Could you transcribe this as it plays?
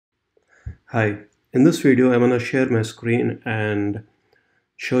Hi, in this video I'm going to share my screen and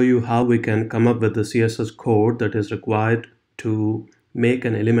show you how we can come up with the CSS code that is required to make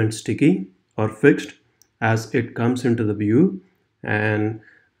an element sticky or fixed as it comes into the view and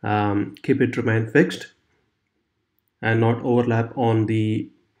keep it remain fixed and not overlap on the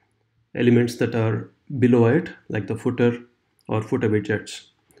elements that are below it like the footer or footer widgets.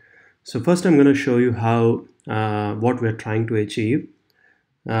 So first I'm going to show you how what we're trying to achieve.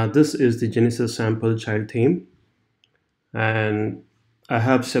 This is the Genesis sample child theme, and I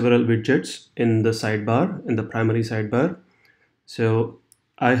have several widgets in the sidebar, in the primary sidebar. So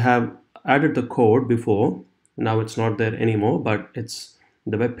I have added the code before. Now it's not there anymore, but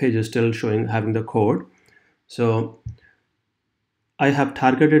the web page is still showing having the code. So I have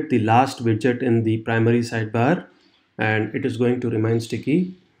targeted the last widget in the primary sidebar, and it is going to remain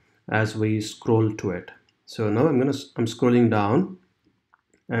sticky as we scroll to it. So now I'm scrolling down,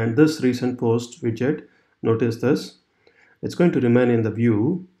 and this recent post widget, notice this, it's going to remain in the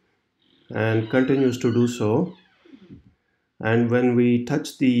view and continues to do so. And when we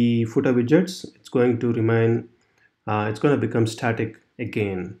touch the footer widgets, it's going to remain, it's going to become static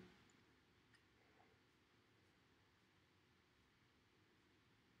again.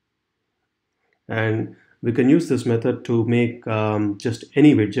 And we can use this method to make just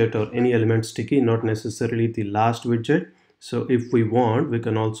any widget or any element sticky, not necessarily the last widget. So if we want, we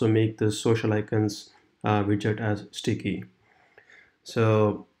can also make this social icons widget as sticky.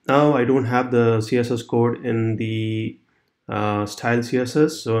 So now I don't have the CSS code in the style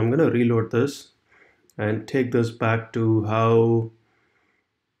CSS, so I'm going to reload this and take this back to how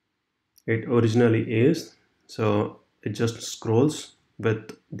it originally is. So it just scrolls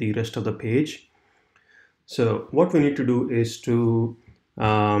with the rest of the page. So what we need to do is to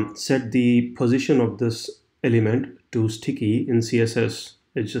set the position of this element to sticky in CSS.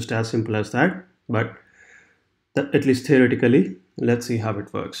 It's just as simple as that, but at least theoretically, let's see how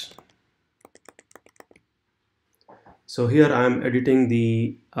it works. So here I am editing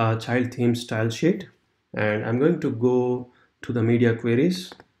the child theme style sheet, and I'm going to go to the media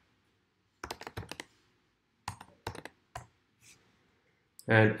queries.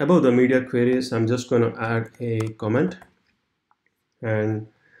 And above the media queries, I'm just going to add a comment. And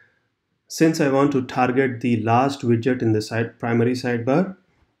since I want to target the last widget in the primary sidebar,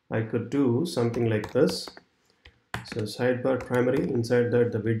 I could do something like this. So sidebar primary, inside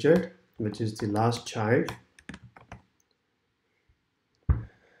that the widget, which is the last child.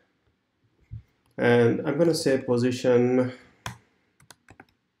 And I'm going to say position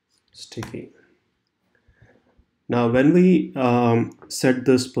sticky. Now when we set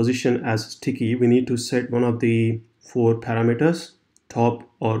this position as sticky, we need to set one of the 4 parameters: top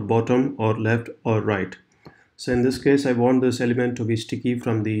or bottom or left or right. So in this case, I want this element to be sticky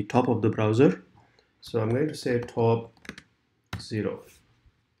from the top of the browser. So I'm going to say top 0.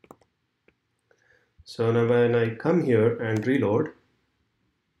 So now when I come here and reload,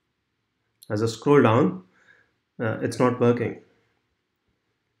 as I scroll down, it's not working.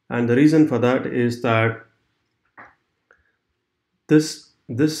 And the reason for that is that this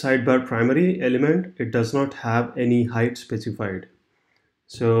sidebar primary element, it does not have any height specified.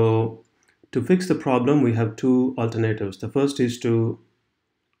 So to fix the problem, we have 2 alternatives. The first is to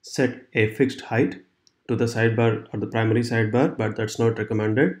set a fixed height to the sidebar or the primary sidebar, but that's not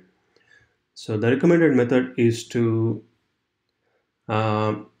recommended. So the recommended method is to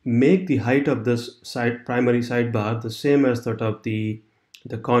make the height of this primary sidebar the same as that of the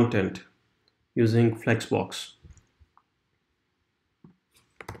content using flexbox.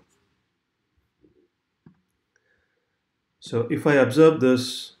 So if I observe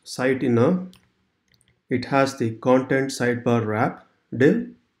this site inner, it has the content sidebar wrap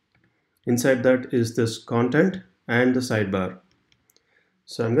div. Inside that is this content and the sidebar.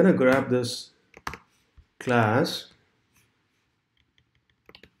 So I'm going to grab this class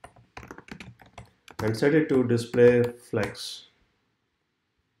and set it to display flex.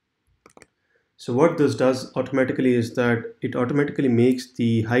 So what this does automatically is that it automatically makes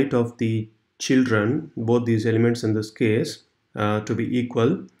the height of the children, both these elements in this case, to be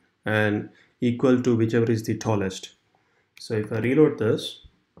equal and equal to whichever is the tallest. So if I reload this,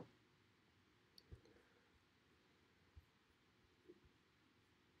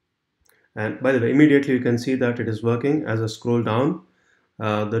 and by the way, immediately you can see that it is working. As I scroll down,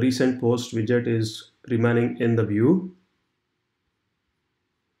 the recent post widget is remaining in the view,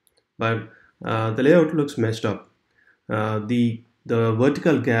 but the layout looks messed up. The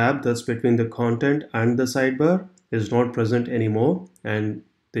vertical gap that's between the content and the sidebar is not present anymore, and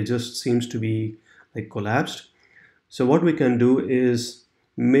they just seems to be like collapsed. So what we can do is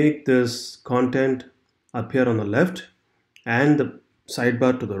make this content appear on the left and the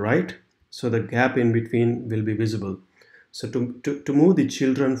sidebar to the right, so the gap in between will be visible. So to move the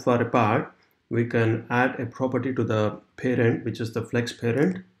children far apart, we can add a property to the parent, which is the flex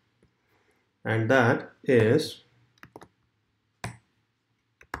parent, and that is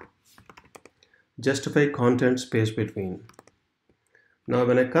justify content space between. Now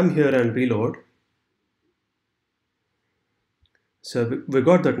when I come here and reload, so we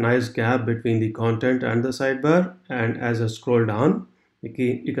got that nice gap between the content and the sidebar, and as I scroll down,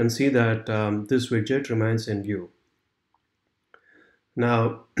 you can see that this widget remains in view.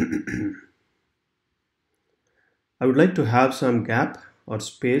 Now I would like to have some gap or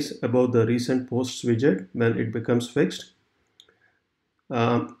space above the recent posts widget when it becomes fixed.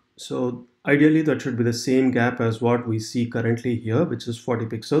 So ideally that should be the same gap as what we see currently here, which is 40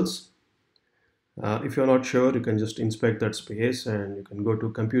 pixels. If you're not sure, you can just inspect that space and you can go to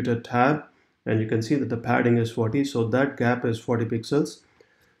computer tab and you can see that the padding is 40, so that gap is 40 pixels.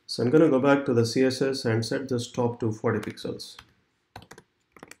 So I'm going to go back to the CSS and set this top to 40 pixels.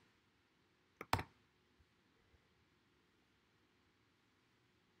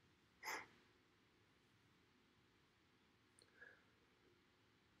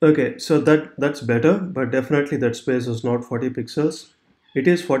 Okay, so that's better, but definitely that space is not 40 pixels. It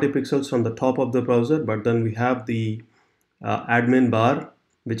is 40 pixels on the top of the browser, but then we have the admin bar,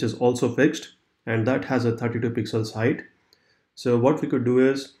 which is also fixed, and that has a 32 pixels height. So what we could do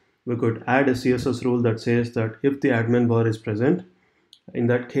is we could add a CSS rule that says that if the admin bar is present, in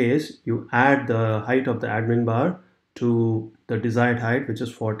that case, you add the height of the admin bar to the desired height, which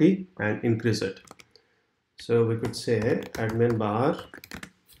is 40, and increase it. So we could say admin bar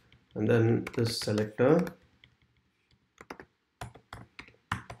and then this selector.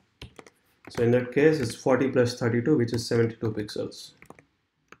 So in that case, it's 40 plus 32, which is 72 pixels.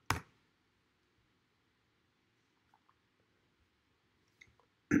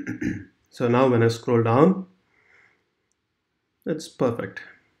 So now when I scroll down, it's perfect.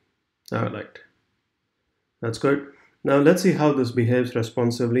 I liked. That's good. Now let's see how this behaves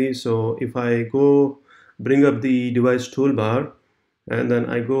responsively. So if I go bring up the device toolbar and then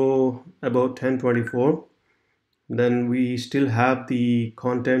I go about 1024, then we still have the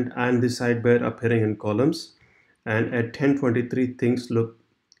content and the sidebar appearing in columns, and at 1023 things look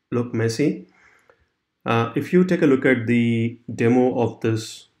messy. If you take a look at the demo of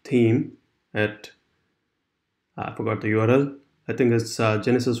this theme at I forgot the URL, I think it's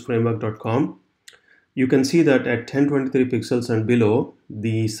genesisframework.com, you can see that at 1023 pixels and below,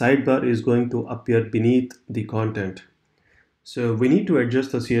 the sidebar is going to appear beneath the content. So we need to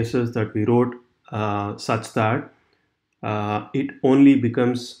adjust the CSS that we wrote such that it only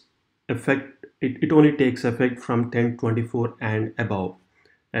becomes it only takes effect from 1024 and above.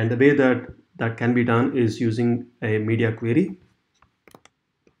 And the way that can be done is using a media query.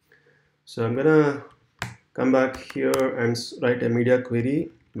 So I'm gonna come back here and write a media query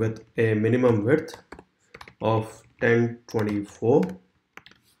with a minimum width of 1024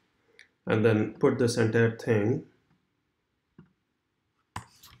 and then put this entire thing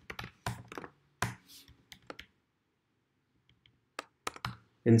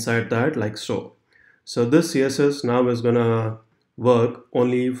inside that, like so. So this CSS now is gonna work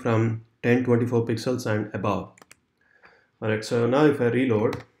only from 1024 pixels and above. Alright, so now if I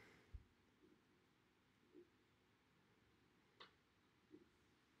reload,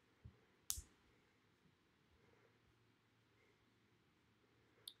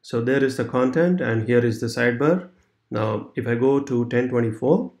 so there is the content and here is the sidebar. Now if I go to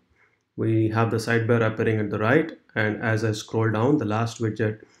 1024, we have the sidebar appearing at the right, and as I scroll down, the last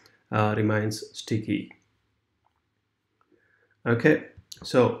widget remains sticky. Okay,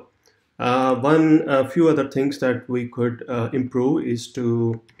 so a few other things that we could improve is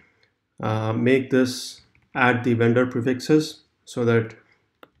to make this add the vendor prefixes so that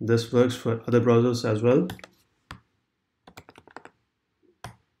this works for other browsers as well.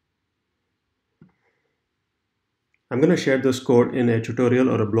 I'm going to share this code in a tutorial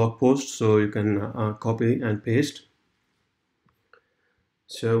or a blog post so you can copy and paste.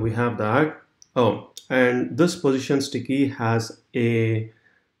 So we have that. Oh, and this position sticky has a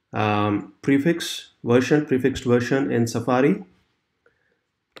prefixed version in Safari.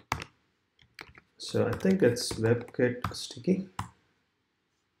 So I think it's WebKit sticky.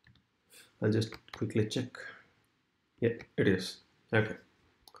 I'll just quickly check. Yeah, it is. Okay.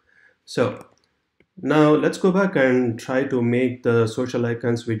 So now let's go back and try to make the social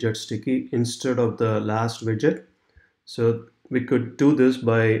icons widget sticky instead of the last widget. So we could do this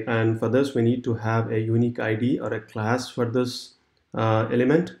by, and for this we need to have a unique ID or a class for this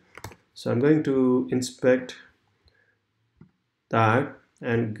element. So I'm going to inspect that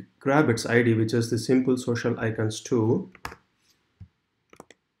and grab its ID, which is the simple social icons 2,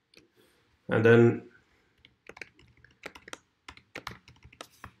 and then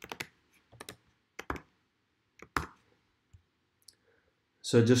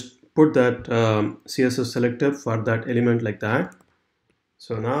so just put that CSS selector for that element like that.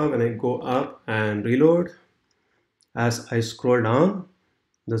 So now when I go up and reload, as I scroll down,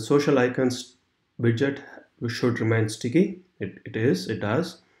 the social icons widget should remain sticky. It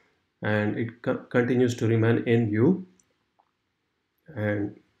does, and it continues to remain in view.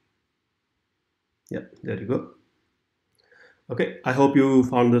 And yeah, there you go. Okay, I hope you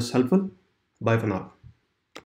found this helpful. Bye for now.